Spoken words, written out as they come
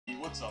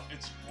what's up?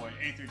 It's your boy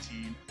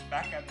A13,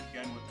 back at it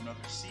again with another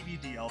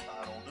CBDL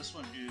battle. This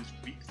one is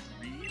week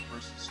 3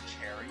 versus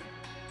Cherry,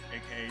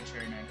 aka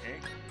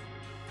CherryManCake.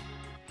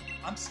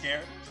 I'm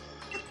scared.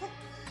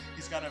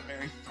 He's got a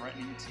very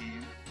threatening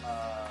team.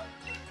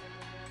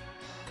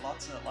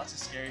 Lots of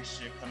scary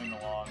shit coming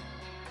along.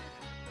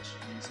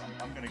 Jeez,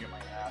 I'm gonna get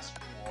my ass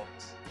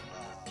whooped.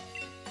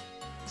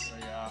 So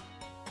yeah,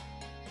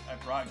 I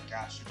brought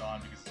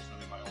Gashadon because it's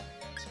really my only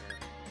answer.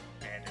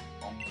 Bandit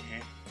Monkey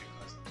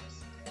because of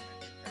this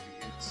damage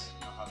heavy hits.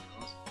 You know how it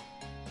goes.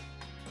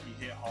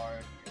 He hit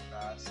hard, hit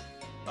fast.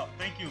 Oh,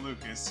 thank you,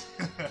 Lucas.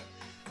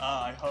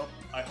 I hope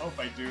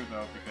I do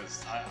though,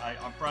 because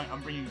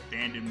I'm bringing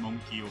Bandit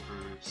Monkey over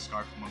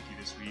Scarf Monkey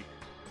this week.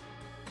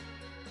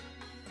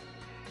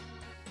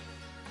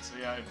 So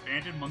yeah, if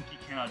Bandit Monkey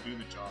cannot do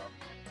the job,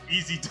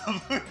 easy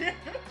W.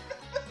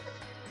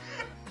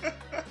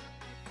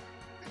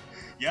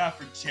 Yeah,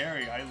 for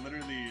Cherry, I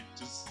literally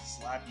just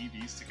slap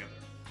EVs together.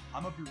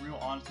 I'm gonna be real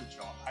honest with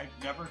y'all. I've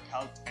never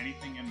calced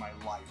anything in my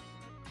life.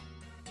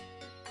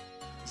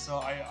 So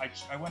I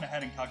went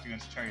ahead and calced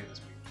against Cherry this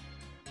week.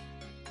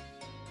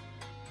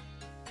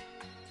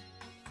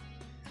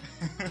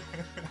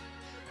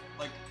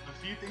 Like, the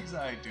few things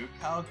that I do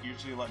calc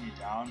usually let me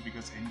down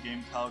because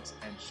in-game calcs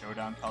and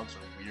showdown calcs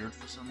are weird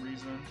for some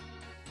reason.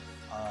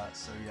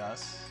 So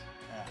yes.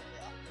 Yeah,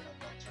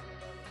 that's really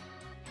about it.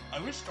 I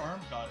wish Storm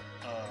got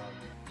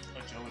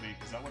agility,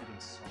 because that would have been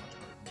so much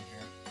better for me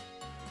here.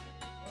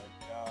 But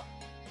yeah.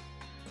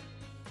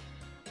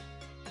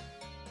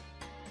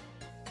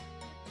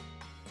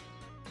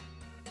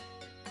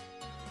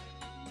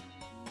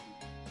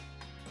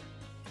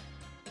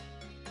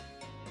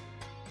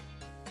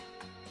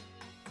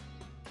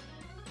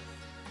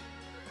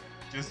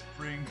 Just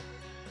bring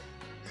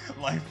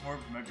Life Orb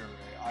Mega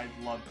Ray. I'd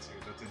love to.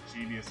 That's a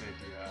genius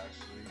idea,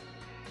 actually.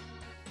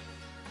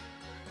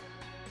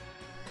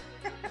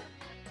 Alright,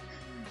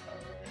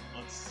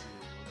 let's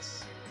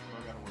see.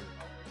 What do I gotta worry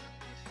about?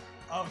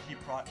 Oh,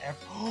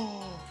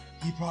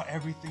 he brought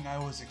everything I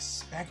was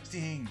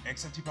expecting!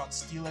 Except he brought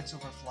Steelix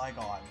over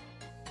Flygon.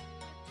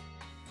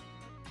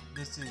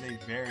 This is a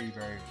very,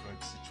 very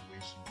good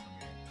situation for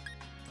me.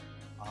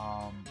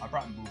 I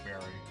brought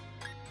Blueberry.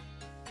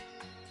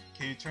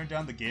 Can you turn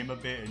down the game a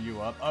bit and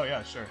you up? Oh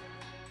yeah, sure.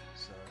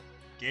 So,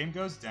 game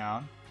goes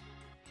down,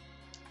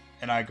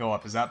 and I go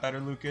up. Is that better,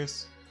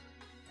 Lucas?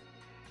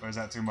 Or is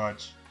that too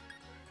much?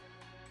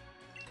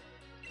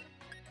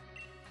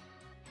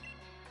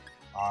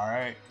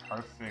 Alright,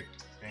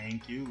 perfect.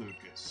 Thank you,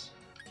 Lucas.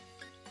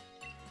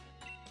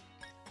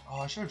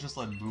 Oh, I should have just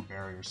let Moo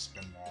Barrier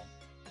spin that.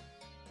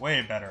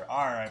 Way better.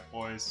 Alright,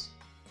 boys.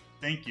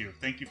 Thank you.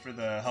 Thank you for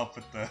the help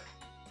with the...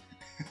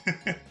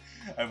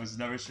 I was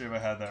never sure if I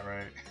had that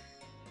right.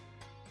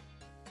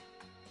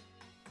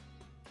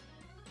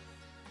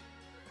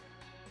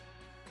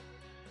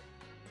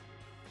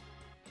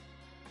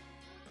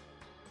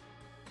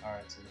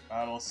 Alright, so the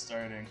battle's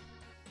starting.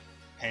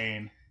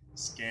 Pain,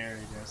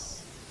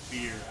 scariness,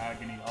 fear,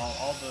 agony,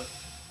 all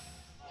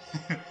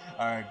the...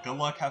 Alright, good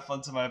luck, have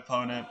fun to my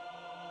opponent.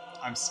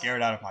 I'm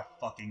scared out of my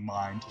fucking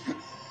mind.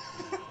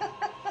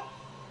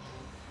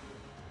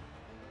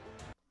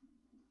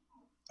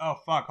 Oh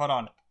fuck, hold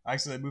on. I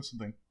accidentally moved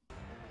something.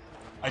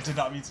 I did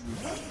not mean to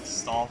move that.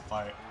 Stall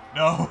fight.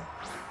 No!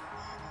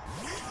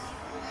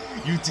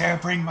 You dare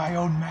bring my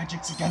own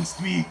magics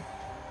against me!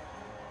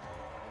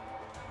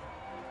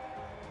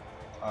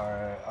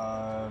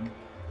 Alright,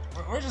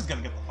 we're just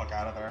gonna get the fuck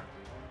out of there.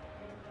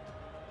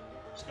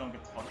 Just gonna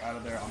get the fuck out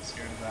of there, I'm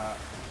scared of that.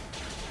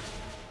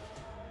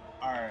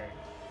 Alright.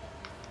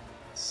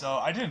 So,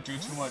 I didn't do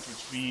too much,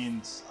 which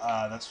means,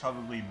 that's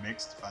probably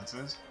mixed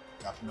defenses.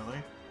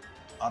 Definitely.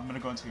 I'm gonna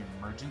go into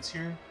Emergence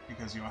here,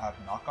 because you don't have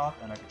knockoff,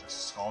 and I could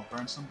just Scald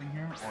Burn something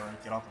here, or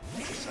get off a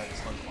future sight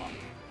Sludge Bomb.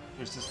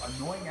 There's this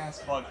annoying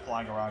ass bug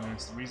flying around, and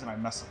it's the reason I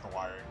messed up the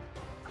wiring.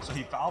 So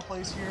he foul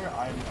plays here.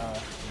 I'm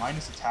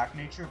minus attack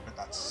nature, but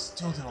that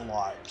still did a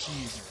lot.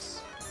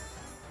 Jesus.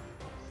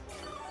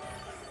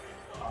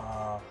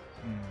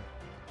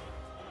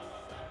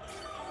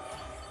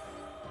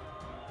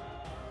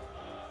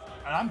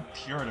 And I'm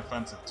pure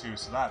defensive too,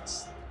 so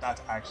that's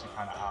actually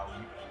kind of how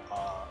we.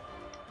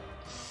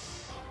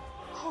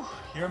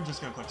 Here I'm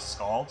just gonna click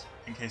Scald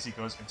in case he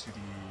goes into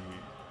the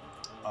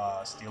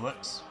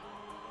Steelix,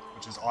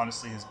 which is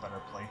honestly his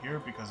better play here,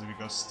 because if he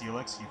goes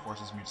Steelix, he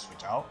forces me to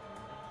switch out.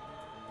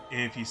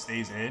 If he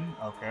stays in,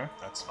 okay,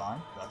 that's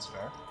fine, that's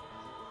fair.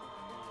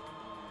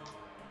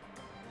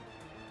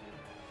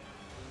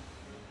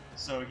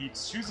 So he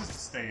chooses to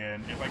stay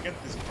in. If I get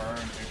this burn,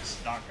 it's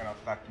not going to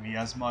affect me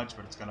as much,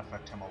 but it's going to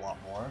affect him a lot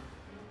more.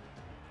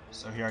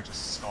 So here I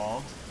just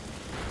Scald.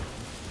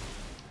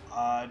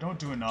 I don't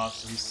do enough,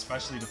 so he's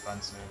especially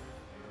defensive.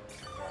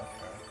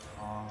 Okay.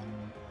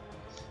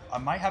 I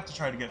might have to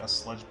try to get a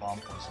Sludge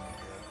Bomb poison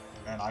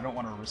here, and I don't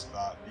want to risk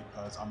that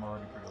because I'm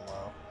already pretty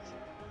low.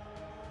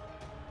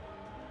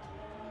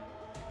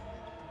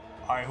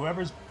 Alright,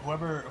 whoever's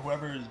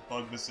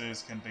bug this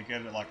is, can they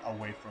get it like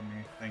away from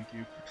me? Thank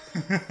you.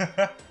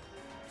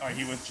 Alright,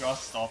 he withdraws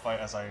Stall Fight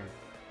as I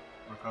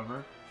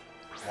recover.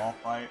 Wall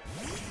fight.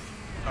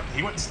 Okay,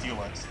 he went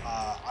Steelix.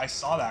 I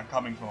saw that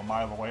coming from a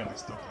mile away and I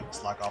still couldn't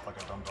slack off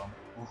like a dum-dum.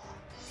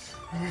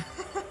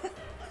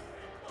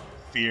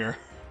 Fear.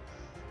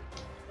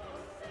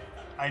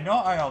 I know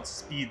I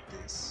outspeed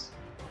this.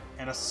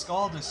 And a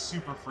Scald is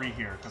super free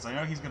here, because I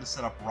know he's going to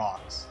set up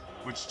rocks,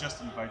 which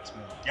just invites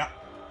me. Yeah.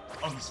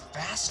 Oh, he's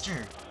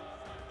faster.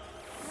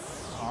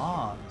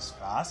 Ah, he's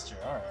faster.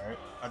 Alright.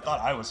 I thought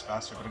I was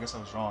faster, but I guess I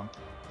was wrong.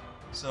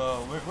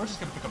 So, we're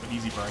just going to pick up an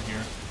easy burn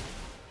here.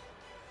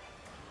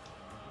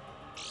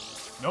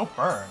 No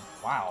burn.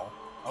 Wow.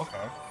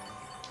 Okay.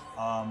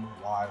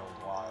 Wild.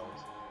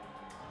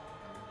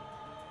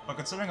 But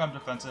considering I'm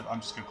defensive, I'm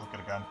just going to click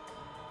it again.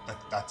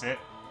 That's it.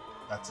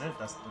 That's it.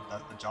 That's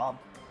the job.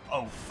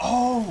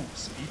 Oh!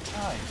 Speed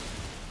type.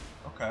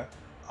 Okay.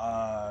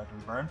 Do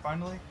we burn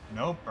finally?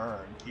 No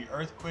burn. He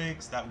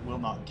earthquakes. That will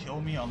not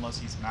kill me unless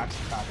he's max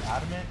attack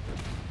adamant.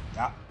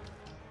 Yeah.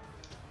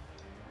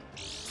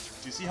 Do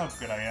you see how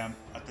good I am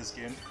at this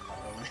game? Not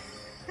really.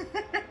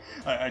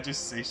 I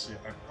just say shit.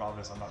 I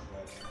promise I'm not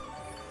good.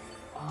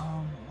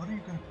 What are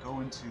you gonna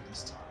go into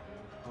this time?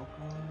 Coco,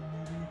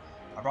 maybe?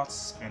 I brought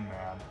Spin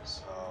Man,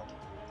 so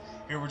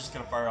here we're just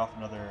gonna fire off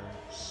another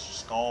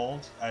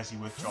Scald as he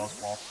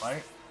withdraws Wall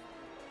Fight.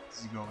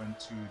 Does he go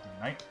into the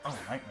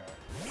Nightmare?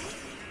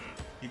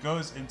 He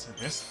goes into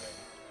this thing.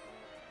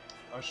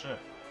 Oh shit.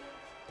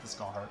 This is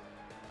gonna hurt.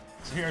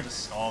 So here I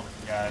just Scald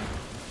again.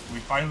 We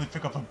finally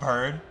pick up a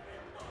bird.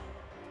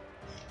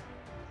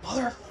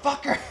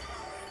 Motherfucker!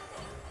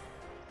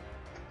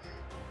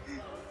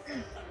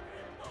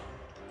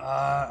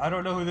 I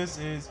don't know who this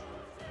is,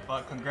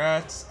 but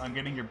congrats on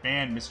getting your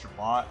ban, Mr.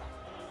 Bot.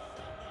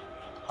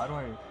 How do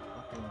I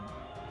fucking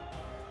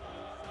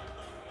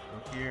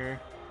go here?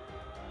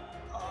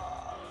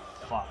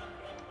 Fuck.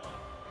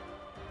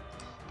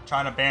 I'm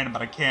trying to ban him,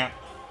 but I can't.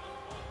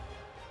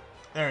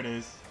 There it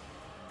is.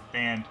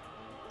 Banned.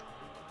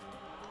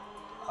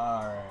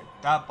 Alright,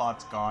 that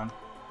bot's gone.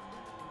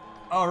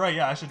 Oh, right,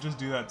 yeah, I should just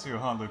do that too,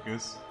 huh,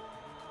 Lucas?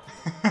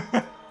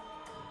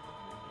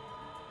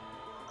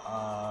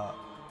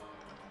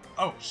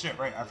 Oh, shit,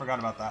 right, I forgot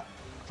about that.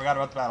 I forgot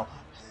about the battle.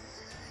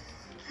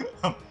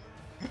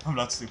 I'm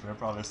not stupid, I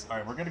promise.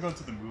 Alright, we're gonna go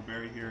to the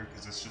Mooberry here,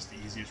 because it's just the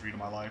easiest read of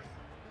my life.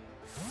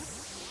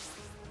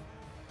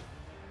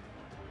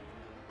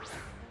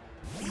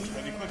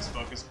 If he clicks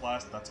Focus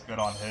Blast, that's good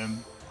on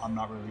him. I'm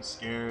not really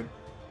scared.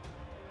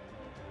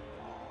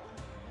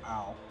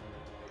 Ow.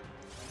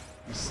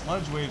 He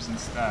Sludge Waves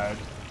instead.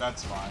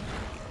 That's fine.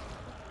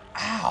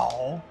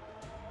 Ow!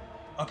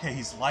 Okay,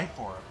 he's Life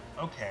Orb.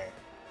 Okay.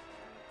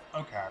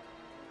 Okay.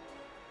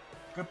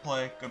 Good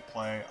play, good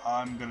play.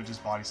 I'm gonna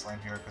just Body Slam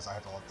here because I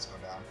have to let this go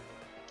down.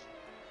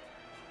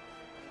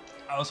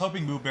 I was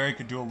hoping Mooberry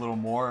could do a little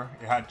more.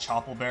 It had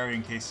Choppleberry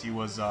in case he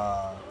was, you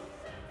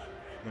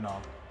know...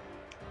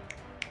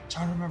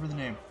 trying to remember the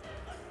name.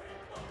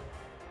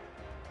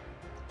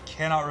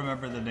 Cannot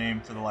remember the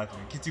name for the life of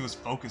me. Kitty was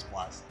Focus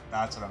Blast.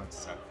 That's what I meant to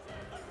say.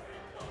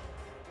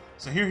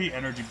 So here he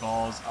Energy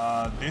Balls.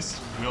 This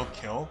will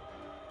kill.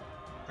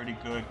 Pretty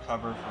good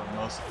cover for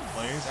most of the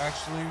plays,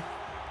 actually.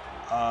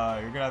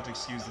 You're gonna have to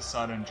excuse the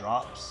sudden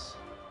drops.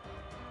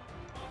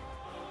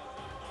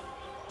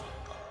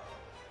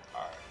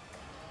 Alright.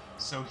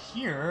 So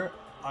here,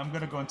 I'm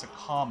gonna go into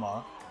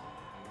Comma.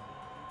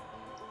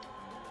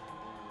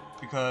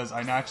 Because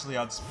I naturally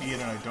outspeed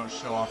and I don't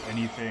show off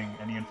anything,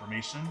 any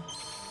information.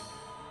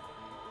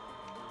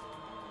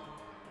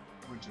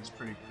 Which is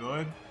pretty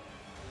good.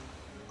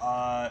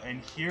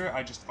 And here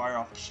I just fire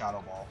off a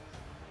Shadow Ball.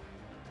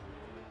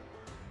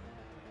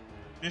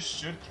 This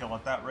should kill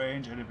at that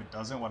range, and if it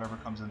doesn't, whatever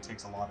comes in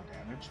takes a lot of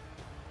damage.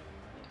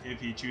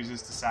 If he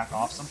chooses to sack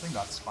off something,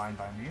 that's fine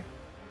by me.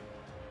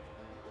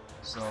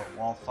 So,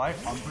 Wall Fight,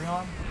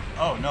 Umbreon?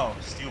 Oh no,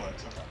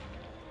 Steelix, okay.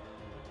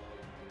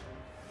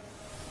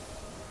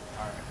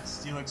 Alright,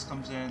 Steelix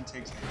comes in,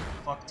 takes a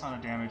fuck ton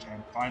of damage,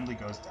 and finally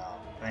goes down.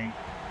 Thank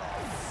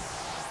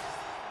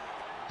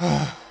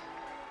God.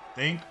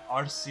 Thank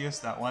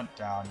Arceus that went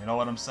down. You know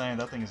what I'm saying?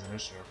 That thing is an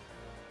issue.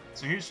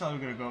 So he's probably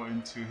going to go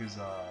into his,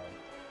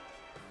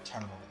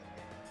 trying to remember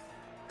the name.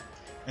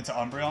 Into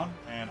Umbreon,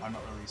 and I'm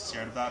not really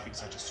scared of that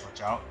because I just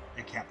switch out.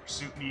 It can't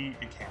pursuit me,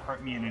 it can't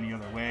hurt me in any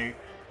other way.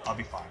 I'll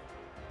be fine.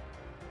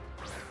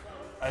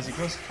 As he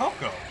goes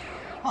Coco.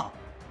 Huh.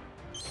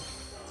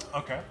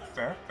 Okay,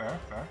 fair.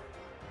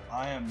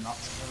 I am not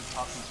scared of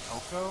talking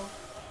Coco,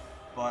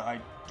 but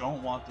I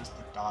don't want this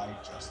to die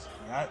just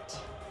yet.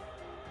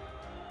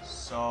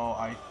 So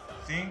I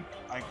think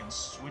I can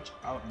switch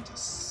out into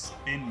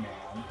Spin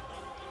Man.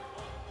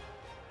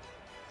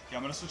 Yeah,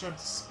 I'm gonna switch out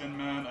to Spin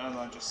Man and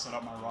then just set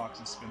up my rocks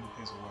and spin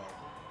his away,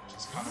 which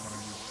is kind of what I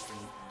need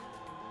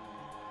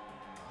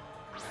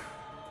to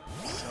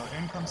do. So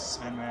in comes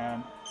Spin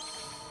Man.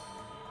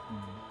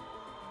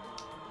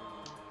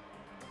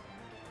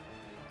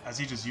 As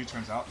he just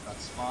U-turns out,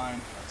 that's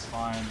fine, that's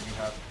fine. We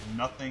have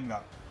nothing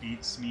that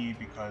beats me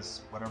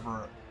because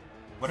whatever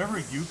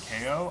you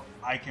KO,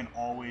 I can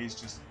always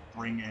just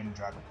bring in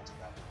Dragapult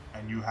again,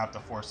 and you have to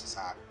force this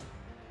hack.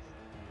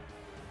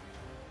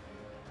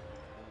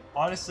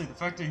 Honestly, the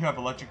fact that you have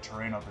electric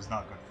terrain up is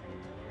not good for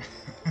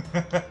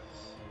you either.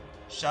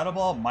 Shadow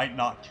Ball might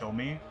not kill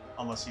me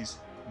unless he's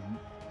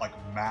like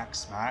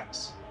max,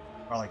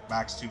 or like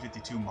max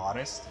 252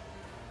 modest,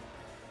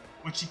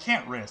 which he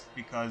can't risk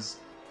because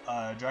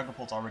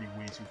Dragapult's already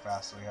way too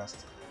fast, so he has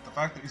to. The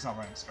fact that he's not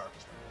running Scarf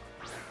is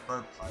pretty good.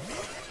 Burp fight.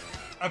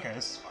 Okay,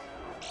 this is fine.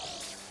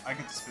 I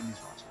get to spin these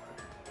rocks away.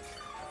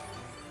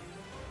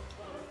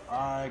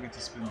 I get to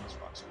spin these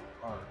rocks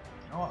away. Or,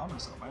 you know what? I'm gonna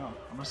set up my own.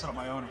 I'm gonna set up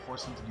my own and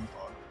force him to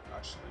defog,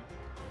 actually.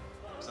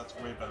 Because that's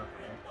way better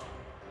for me.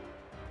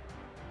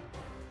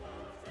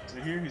 So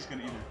here he's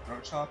gonna either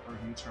throat chop or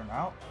U-turn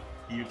out.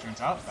 He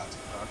U-turns out, that's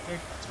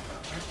perfect, that's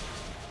perfect.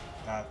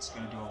 That's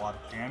gonna do a lot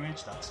of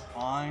damage, that's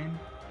fine.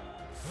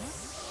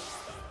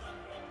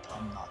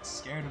 I'm not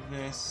scared of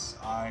this.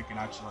 I can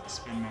actually let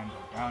Spin Man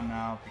go down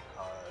now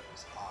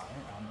because I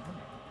am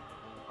winning.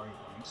 Are you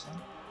winning,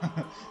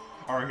 son?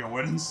 Are you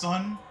winning,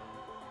 son?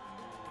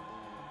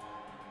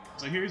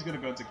 So here he's gonna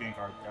go to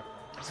Gengar.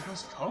 Because it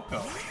goes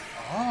Coco.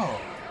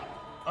 Oh,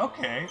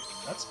 okay,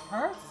 that's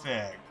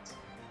perfect.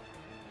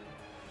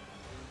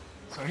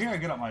 So here I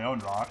get up my own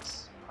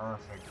rocks.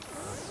 Perfect,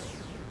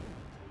 perfect.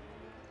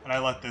 And I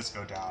let this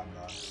go down.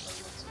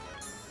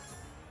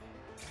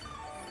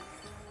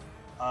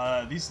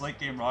 These late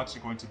game rocks are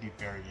going to be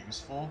very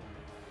useful.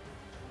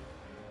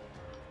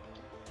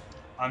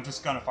 I'm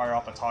just gonna fire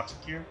off a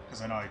Toxic here,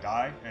 because I know I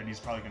die, and he's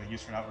probably gonna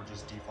U-turn out or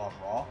just defog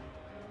raw.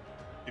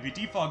 If he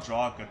defogs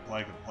raw, good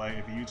play, good play.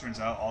 If he U-turns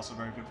out, also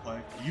very good play.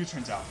 He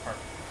U-turns out,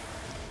 perfect.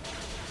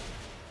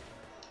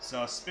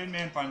 So Spin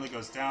Man finally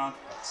goes down,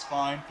 that's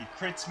fine. He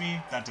crits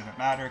me, that didn't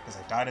matter because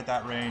I died at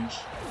that range.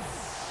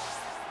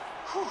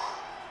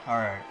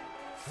 Alright.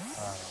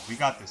 We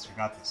got this, we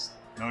got this.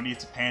 No need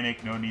to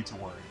panic, no need to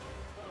worry.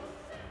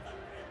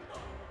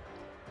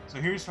 So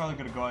here he's probably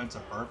going to go into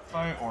Burp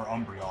Fight or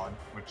Umbreon,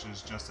 which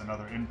is just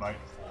another invite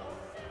for,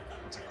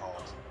 what's it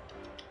called?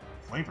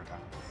 Flavor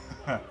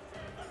Town.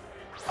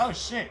 Oh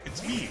shit,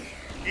 it's me!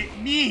 It's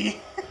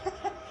me!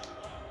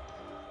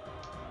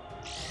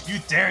 You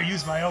dare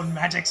use my own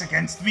magics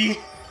against me?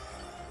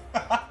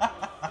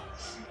 Yeah,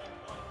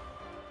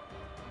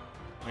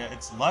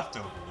 it's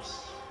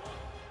leftovers.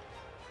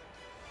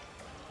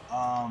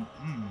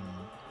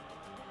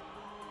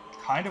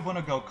 Kind of want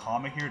to go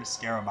Kama here to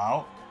scare him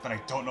out, but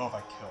I don't know if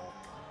I kill.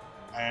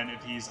 And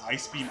if he's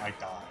Ice Beam, I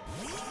die.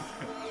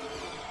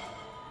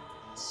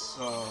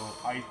 So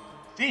I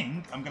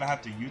think I'm gonna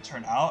have to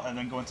U-turn out and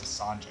then go into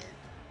Sanjay.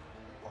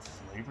 Or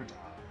Flavor Town.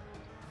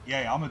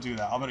 Yeah, I'm gonna do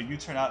that. I'm gonna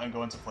U-turn out and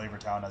go into Flavor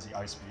Town as he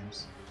Ice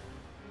Beams.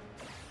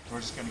 We're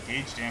just gonna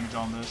gauge damage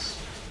on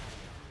this.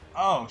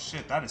 Oh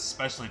shit, that is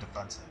specially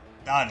defensive.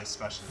 That is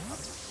specially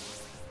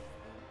defensive.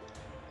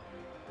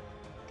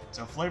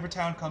 So Flavor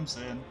Town comes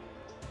in.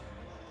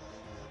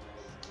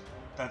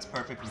 That's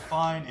perfectly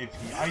fine. If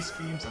he Ice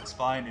Beams, that's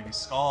fine. If he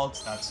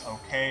Scalds, that's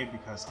okay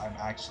because I'm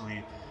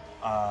actually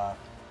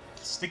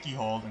Sticky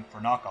Holding for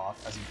knockoff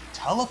as he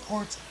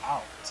teleports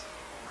out.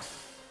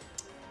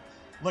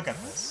 Look at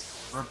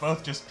this. We're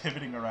both just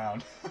pivoting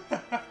around.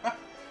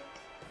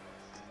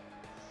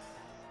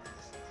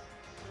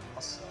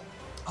 Also,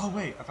 oh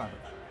wait, I found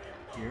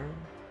it. Here.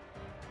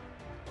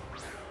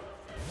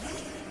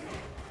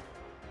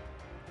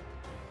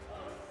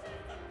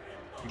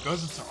 He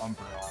goes into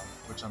Umbreon,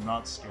 which I'm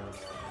not scared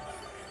of.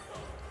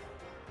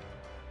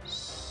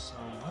 So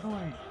what do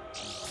I do?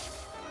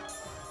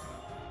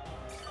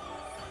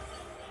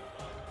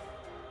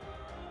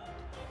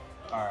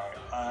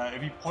 Alright,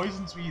 if he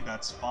poisons me,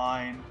 that's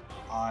fine.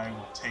 I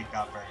will take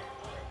that very,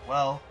 very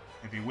well.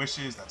 If he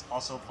wishes, that's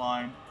also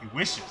fine. He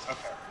wishes,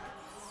 okay.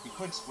 He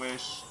clicks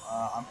Wish.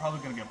 I'm probably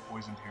going to get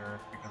poisoned here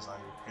because I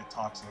hit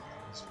Toxic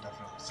and he's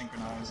definitely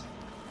synchronized.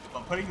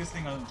 But putting this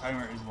thing on the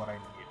timer is what I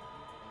need.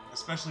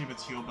 Especially if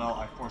it's Heal Bell,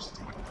 I force it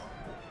to Heal Bell.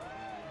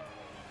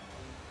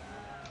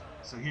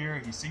 So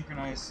here, he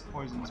synchronized,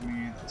 poisons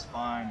me, that's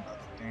fine,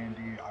 that's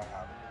dandy. I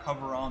have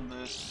cover on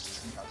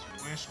this, he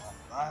has Wish on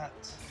that.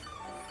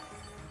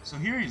 So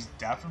here he's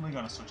definitely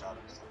going to switch out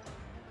of something.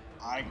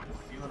 I can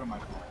feel it in my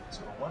bones,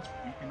 but what's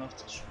weak enough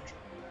to switch?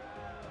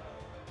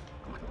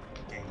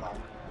 Gengar.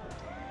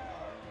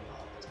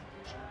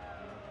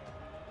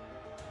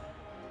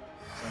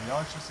 So the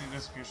electricity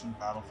distribution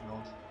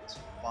battlefield, it's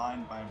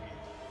fine by me.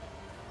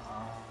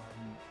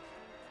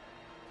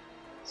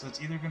 So it's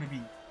either going to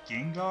be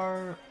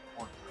Gengar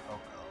or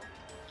Coco.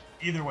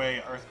 Either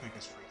way, Earthquake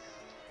is free.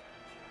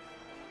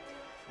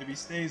 If he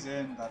stays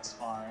in, that's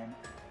fine.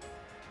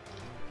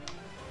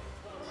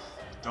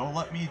 Don't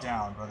let me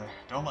down, brother.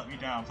 Don't let me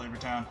down, Flavor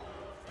Town.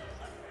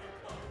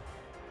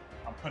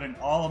 I'm putting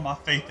all of my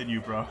faith in you,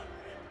 bro.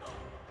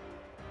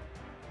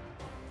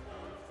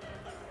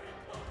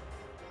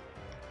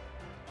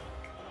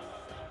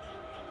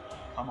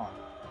 Come on.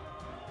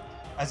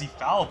 As he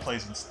foul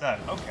plays instead.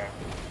 Okay.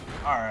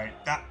 Alright.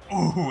 That.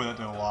 Ooh, that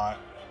did a lot.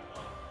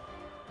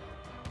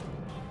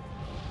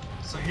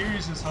 So here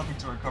he's just hoping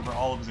to recover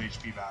all of his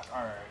HP back.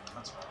 Alright,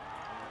 that's right.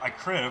 I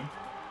crit him.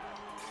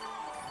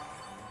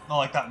 Not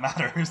like that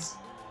matters.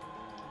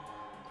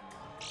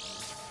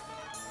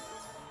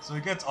 So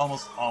he gets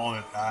almost all of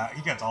it back.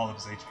 He gets all of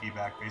his HP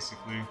back,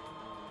 basically.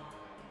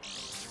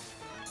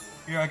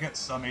 Here I get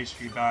some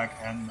HP back,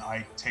 and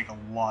I take a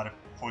lot of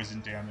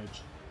poison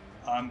damage.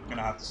 I'm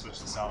gonna have to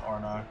switch this out,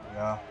 aren't I?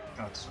 Yeah, I'm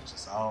gonna have to switch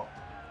this out.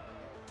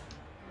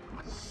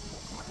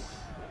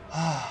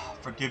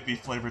 Forgive me,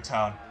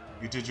 Flavortown.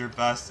 You did your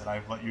best, and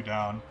I've let you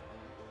down.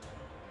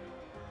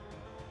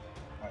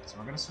 Alright, so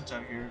we're gonna switch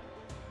out here.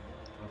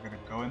 We're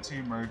gonna go into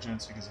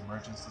Emergence, because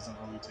Emergence doesn't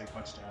really take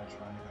much damage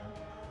from anything.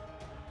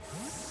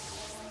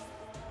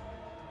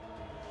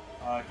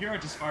 Here I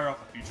just fire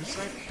off a Future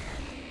Sight,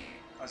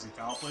 as he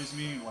foul plays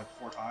me like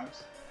 4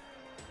 times.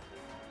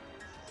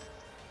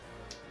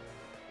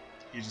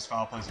 He just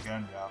foul plays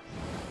again, yeah.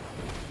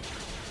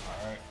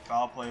 Alright,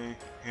 foul play,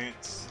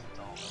 hits,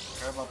 don't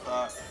care about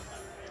that.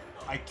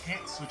 I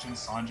can't switch in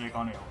Sanjay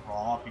on it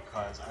raw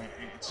because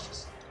it's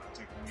just gonna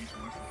take way too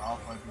much for foul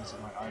play because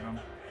of my item.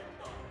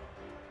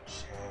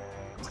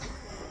 Shit.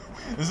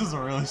 This is a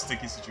really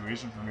sticky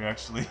situation for me,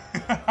 actually.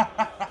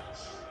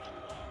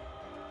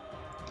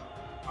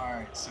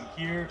 Alright, so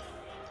here...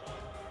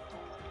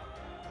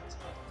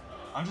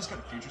 I'm just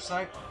gonna Future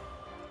Sight.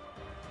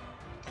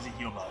 Because he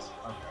heal bells.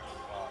 Okay.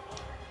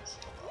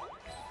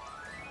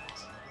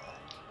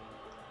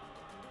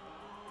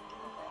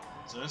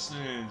 So this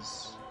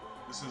is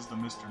the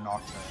Mr.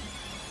 Nocturne.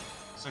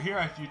 So here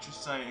I Future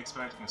Sight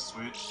expecting a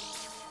switch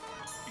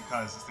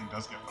because this thing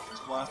does get Focus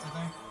Blast, I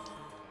think.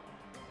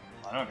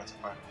 I know it gets a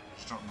fight, I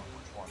just don't remember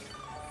which one.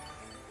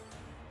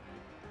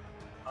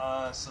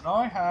 So now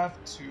I have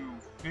to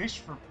fish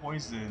for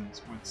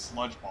poisons with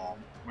Sludge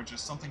Bomb, which is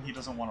something he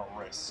doesn't want to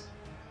risk.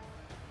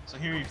 So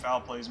here he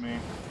foul plays me.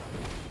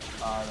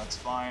 That's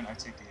fine. I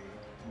take the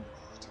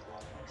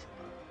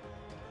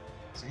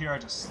So here I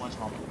just Sludge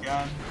Bomb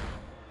again.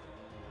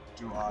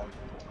 Do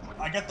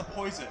I get the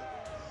poison.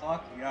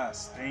 Fuck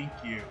yes, thank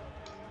you.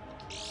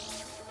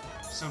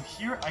 So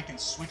here I can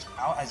switch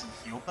out as he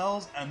heal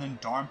bells, and then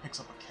Darn picks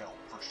up a kill,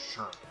 for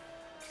sure.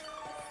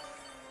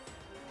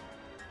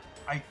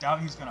 I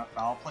doubt he's gonna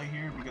foul play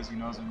here because he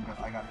knows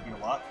I gotta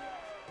heal up.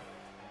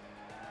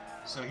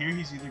 So here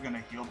he's either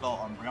gonna heal bell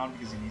Umbreon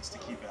because he needs to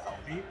keep it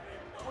healthy,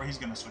 or he's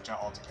gonna switch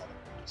out altogether.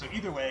 So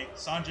either way,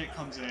 Sanjay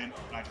comes in, and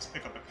I just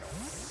pick up a kill.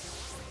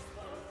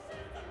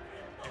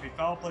 If he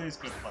foul plays,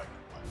 good play.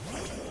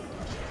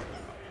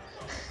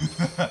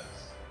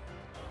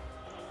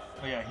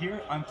 But yeah,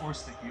 here I'm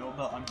forced to heal,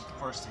 but I'm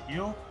forced to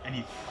heal, and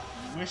he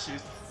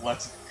wishes.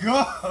 Let's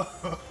go!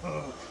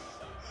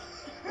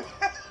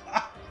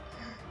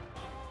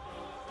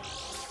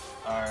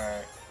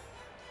 Alright.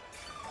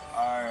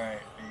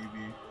 Alright,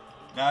 baby.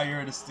 Now you're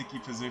in a sticky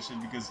position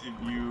because if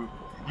you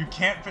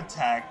can't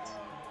protect,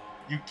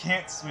 you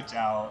can't switch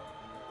out,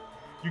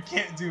 you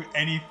can't do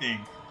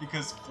anything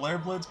because Flare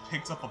Blitz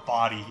picks up a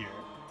body here.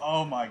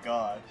 Oh my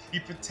god. He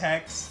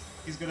protects,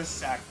 he's gonna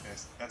sack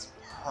this. That's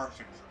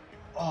perfect for me.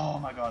 Oh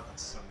my god,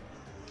 that's so good.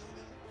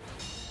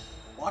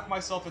 Lock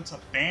myself into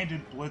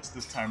Banded Blitz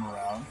this time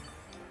around.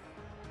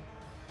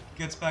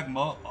 Gets back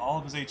all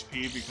of his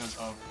HP because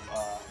of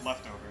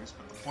leftovers,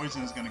 but the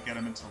poison is gonna get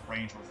him into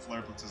range where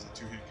Flare Blitz is a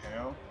 2-hit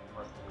KO.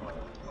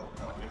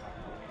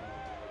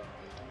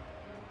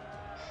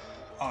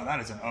 Oh, that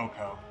is an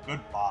Oko.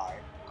 Goodbye.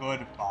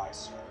 Goodbye,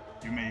 sir.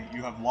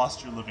 You have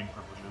lost your living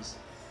privileges.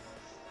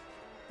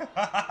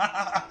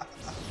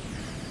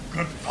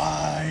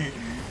 Goodbye!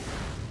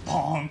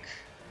 Bonk!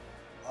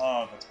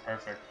 Oh, that's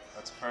perfect.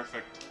 That's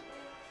perfect.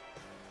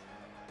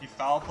 He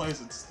foul plays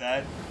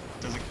instead.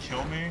 Does it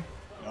kill me?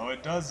 No,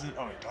 it doesn't.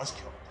 Oh, it does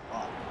kill me.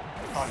 Wow.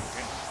 I thought it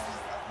didn't. I was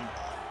like, I knew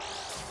that.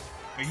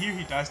 But here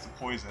he dies to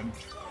poison.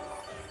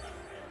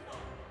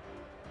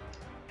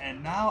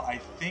 And now I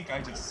think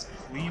I just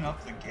clean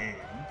up the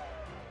game.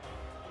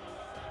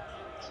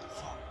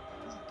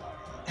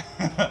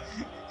 Fuck.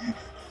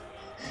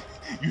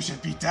 You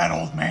should be dead,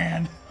 old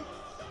man!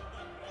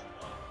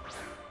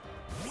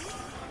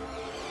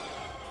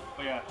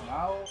 But yeah,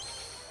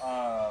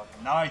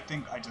 now I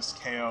think I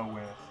just KO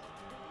with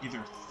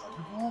either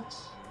Thunderbolt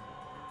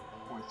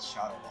or with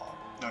Shadow Ball.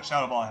 No,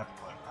 Shadow Ball I have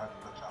to play. I have to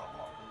play Shadow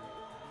Ball.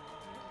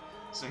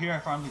 So here I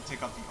finally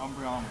take out the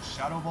Umbreon with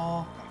Shadow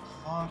Ball. Thank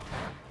fuck.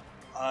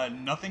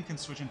 Nothing can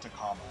switch into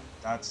combo.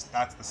 That's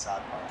the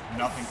sad part.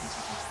 Nothing can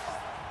switch into combo.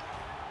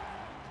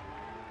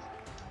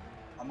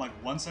 I'm like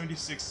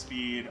 176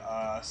 speed,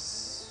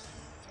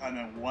 and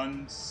then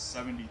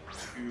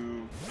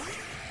 172.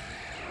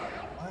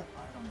 What? I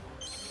don't know.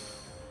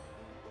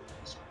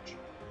 Search.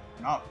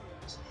 You're not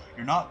boots.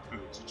 You're not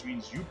boots, which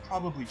means you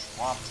probably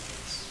dropped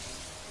this.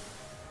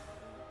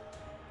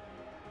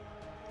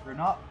 You're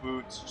not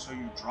boots, so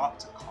you dropped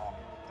to combo.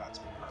 That's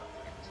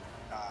perfect.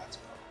 That's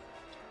perfect.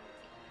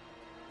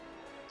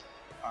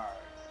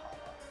 Alright,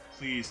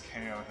 please KO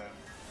him.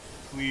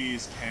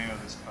 Please KO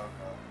this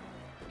Coco.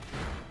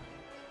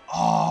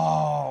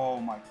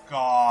 Oh my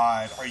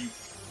god, are you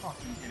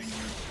fucking kidding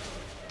me?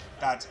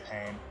 That's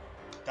pain.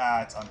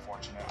 That's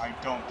unfortunate. I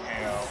don't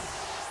KO.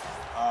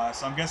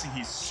 So I'm guessing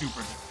he's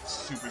super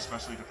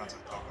specially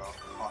defensive Coco.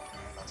 Fuck me,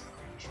 that's gonna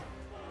be an issue.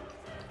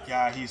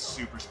 Yeah, he's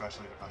super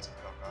specially defensive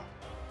Coco.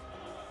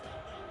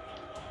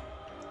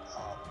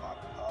 Oh, fuck.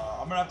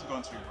 I'm gonna have to go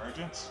into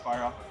Emergence,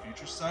 fire off a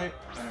Future Sight,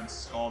 and then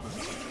Scald as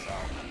it switches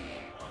out.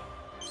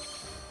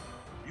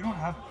 You don't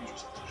have a Future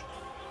Sight.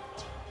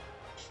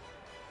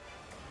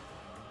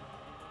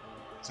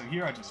 So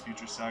here I just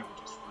Future Sight,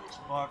 which is free as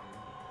fuck.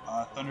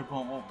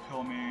 Thunderbolt won't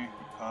kill me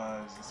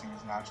because this thing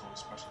is naturally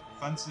especially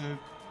defensive.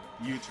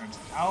 U turns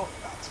it out,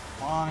 that's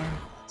fine,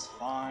 that's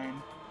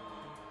fine.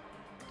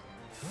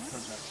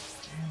 Does that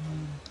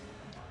damage?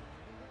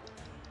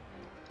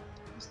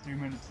 There's 3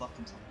 minutes left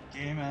until the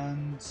game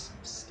ends.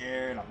 I'm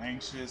scared, I'm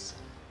anxious.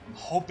 I'm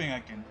hoping I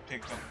can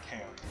pick up a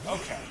KO.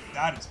 Okay,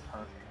 that is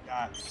perfect.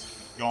 That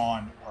is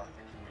beyond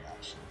perfect for me,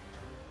 actually.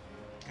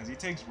 Because he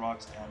takes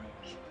rocks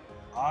damage.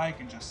 I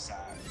can just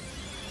sack.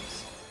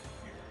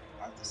 Here,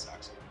 I have to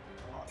sack some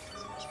rock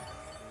damage.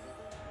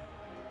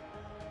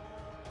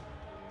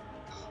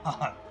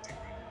 Damn it.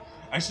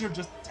 I should have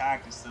just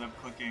attacked instead of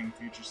clicking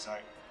Future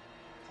Sight.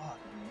 Fuck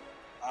me.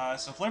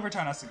 So Flavor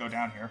Town has to go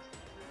down here.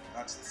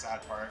 That's the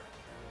sad part.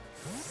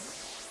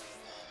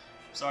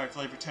 Sorry,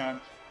 Flavor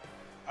Town.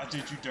 I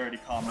did you dirty,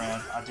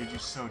 comrade. I did you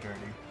so dirty.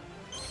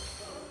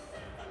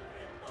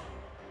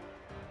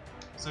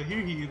 So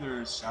here he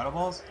either Shadow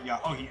Balls. Yeah,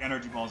 oh, he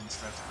Energy Balls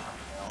instead.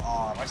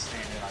 Oh, if I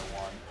stayed in, I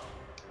won.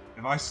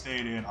 If I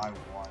stayed in, I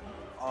won.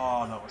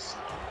 Oh, that was so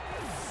good.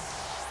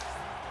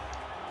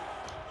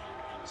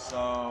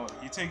 So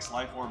he takes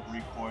Life Orb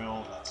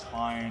Recoil. That's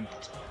fine.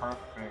 That's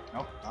perfect.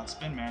 Nope, not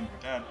Spin Man.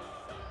 You're dead.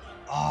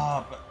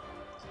 Ah, but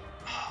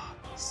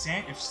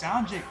if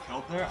Soundjake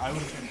killed there, I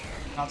would have been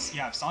not.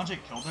 Yeah, if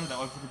Soundjake killed there, that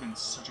would have been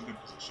such a good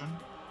position.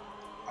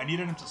 I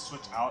needed him to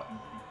switch out and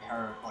be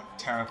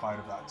terrified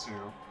of that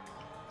too.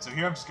 So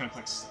here I'm just gonna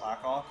click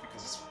Slack Off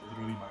because it's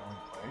literally my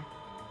only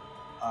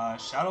play.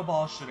 Shadow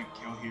Ball shouldn't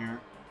kill here.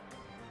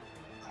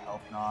 I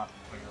hope not.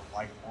 But your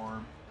Life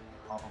Orb,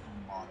 probably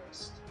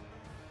modest.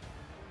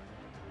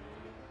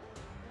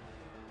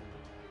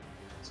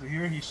 So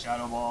here he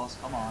Shadow Balls.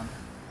 Come on.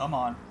 Come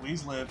on.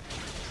 Please live.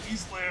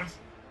 Please live.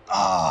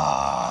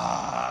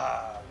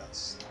 Ah,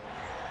 that's.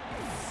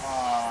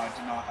 I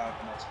did not have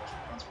no special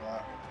defense for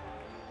that.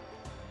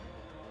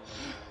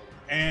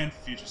 And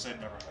Future Sight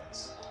never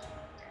hits.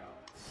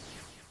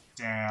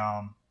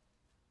 Damn.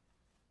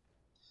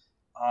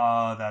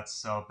 Oh, that's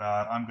so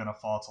bad. I'm gonna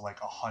fall to like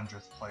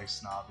 100th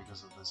place now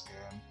because of this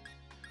game.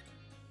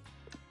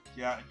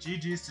 Yeah,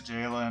 GG's to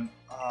Jalen.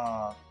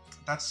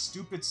 That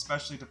stupid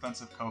specially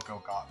defensive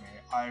Coco got me.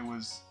 I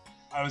was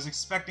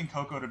expecting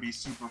Coco to be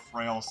super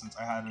frail since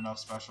I had enough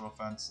special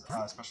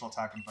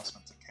attack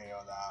investment to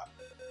KO that.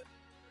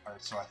 Or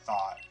so I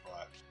thought,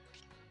 but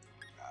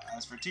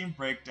as for team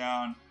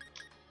breakdown,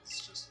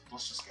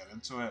 let's just get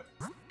into it.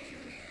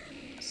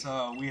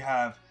 So we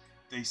have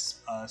the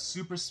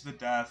super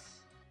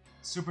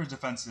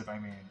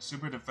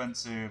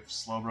defensive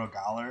Slowbro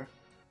Galar.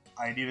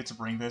 I needed to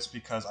bring this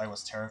because I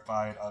was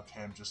terrified of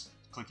him just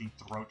clicking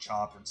Throat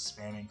Chop and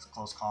spanning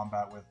close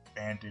combat with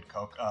Banded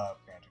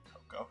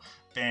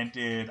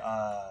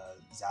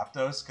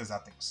Zapdos, because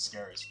that thing was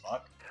scary as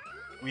fuck.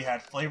 We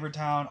had Flavor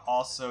Town,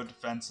 also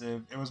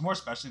defensive. It was more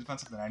specially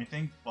defensive than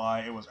anything,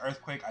 but it was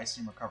Earthquake, Ice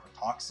Beam, Recover,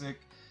 Toxic.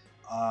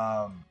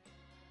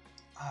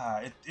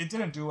 It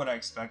didn't do what I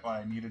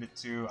needed it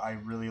to. I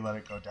really let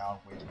it go down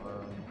way too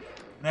early.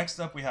 Next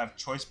up, we have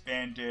Choice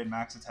Banded,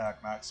 Max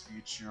Attack, Max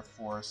Speed, Sheer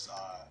Force,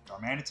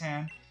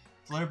 Darmanitan,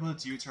 Flare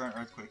Blitz, U-Turn,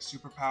 Earthquake,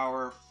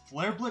 Superpower.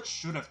 Flare Blitz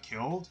should have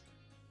killed,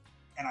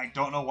 and I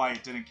don't know why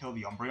it didn't kill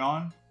the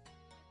Umbreon,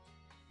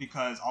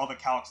 because all the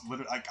calcs,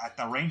 literally, like, at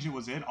the range it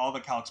was in, all the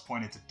calcs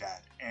pointed to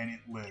dead, and it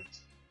lived.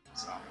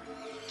 So,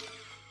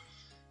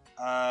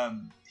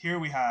 here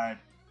we had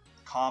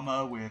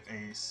Kama with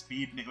a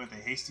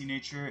hasty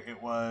nature.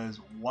 It was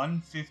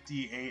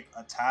 158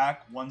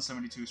 attack,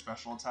 172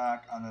 special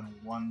attack, and then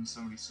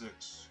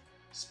 176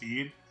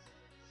 speed.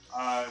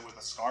 With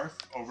a Scarf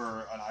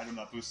over an item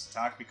that boosts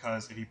attack,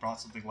 because if he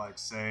brought something like,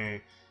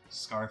 say,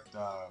 Scarfed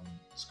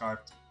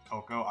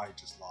Coco, I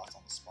just lost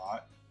on the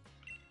spot.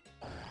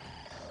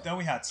 Then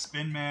we had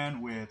Spin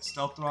Man with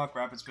Stealth Rock,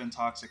 Rapid Spin,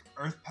 Toxic,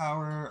 Earth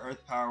Power.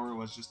 Earth Power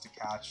was just to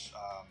catch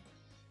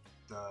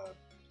the,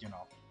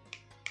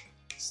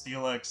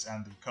 Steelix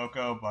and the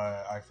Coco,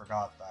 but I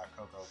forgot that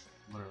Coco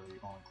literally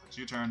only clicks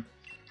U-turn.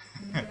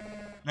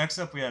 Next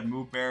up, we had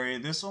Move Berry.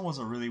 This one was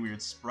a really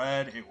weird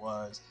spread. It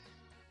was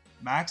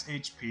max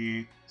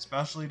HP,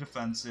 specially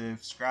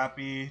defensive,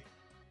 scrappy,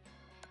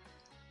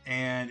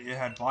 and it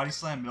had Body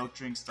Slam, Milk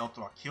Drink, Stealth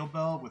Rock, Heal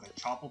Bell with a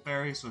Chople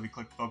Berry, so if he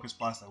clicked Focus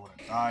Blast, I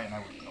wouldn't die, and I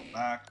would go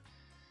back.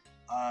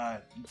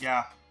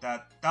 Yeah,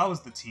 that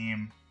was the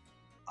team.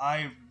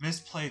 I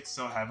misplayed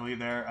so heavily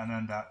there, and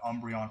then that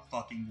Umbreon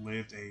fucking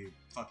lived a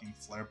fucking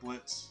Flare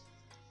Blitz.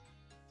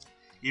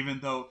 Even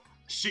though,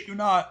 shit you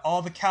not,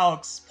 all the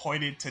calcs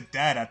pointed to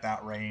dead at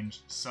that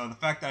range, so the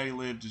fact that he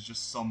lived is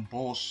just some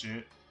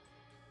bullshit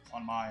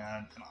on my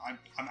end, and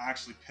I'm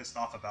actually pissed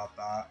off about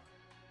that.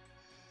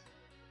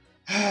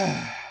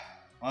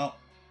 Well,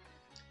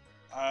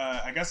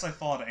 I guess I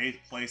fall to 8th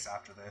place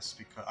after this,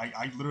 because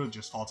I literally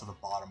just fall to the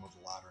bottom of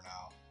the ladder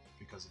now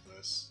because of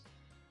this.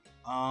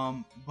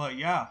 But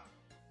yeah,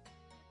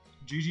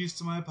 GG's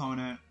to my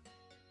opponent.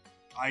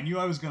 I knew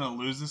I was going to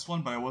lose this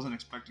one, but I wasn't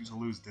expecting to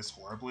lose this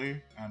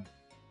horribly, and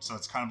so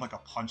it's kind of like a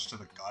punch to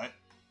the gut.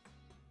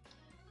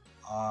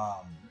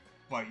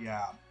 But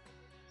yeah,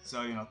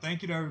 so, you know,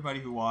 thank you to everybody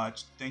who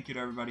watched. Thank you to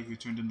everybody who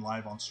tuned in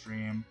live on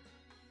stream.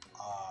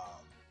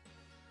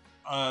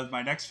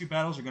 My next few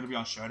battles are going to be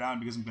on Showdown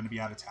because I'm going to be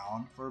out of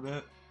town for a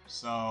bit.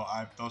 So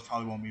those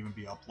probably won't even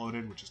be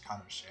uploaded, which is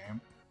kind of a shame.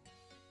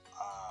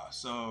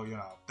 So, you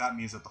know, that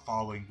means that the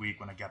following week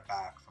when I get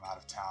back from out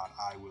of town,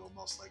 I will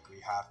most likely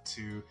have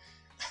to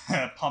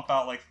pump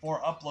out like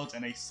 4 uploads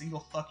in a single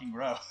fucking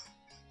row.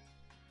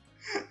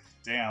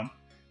 Damn.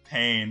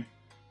 Pain.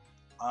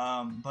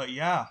 But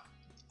yeah,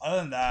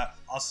 other than that,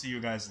 I'll see you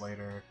guys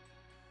later.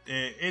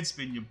 It's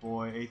been your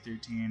boy,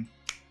 A13,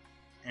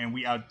 and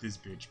we out this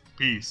bitch.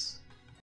 Peace.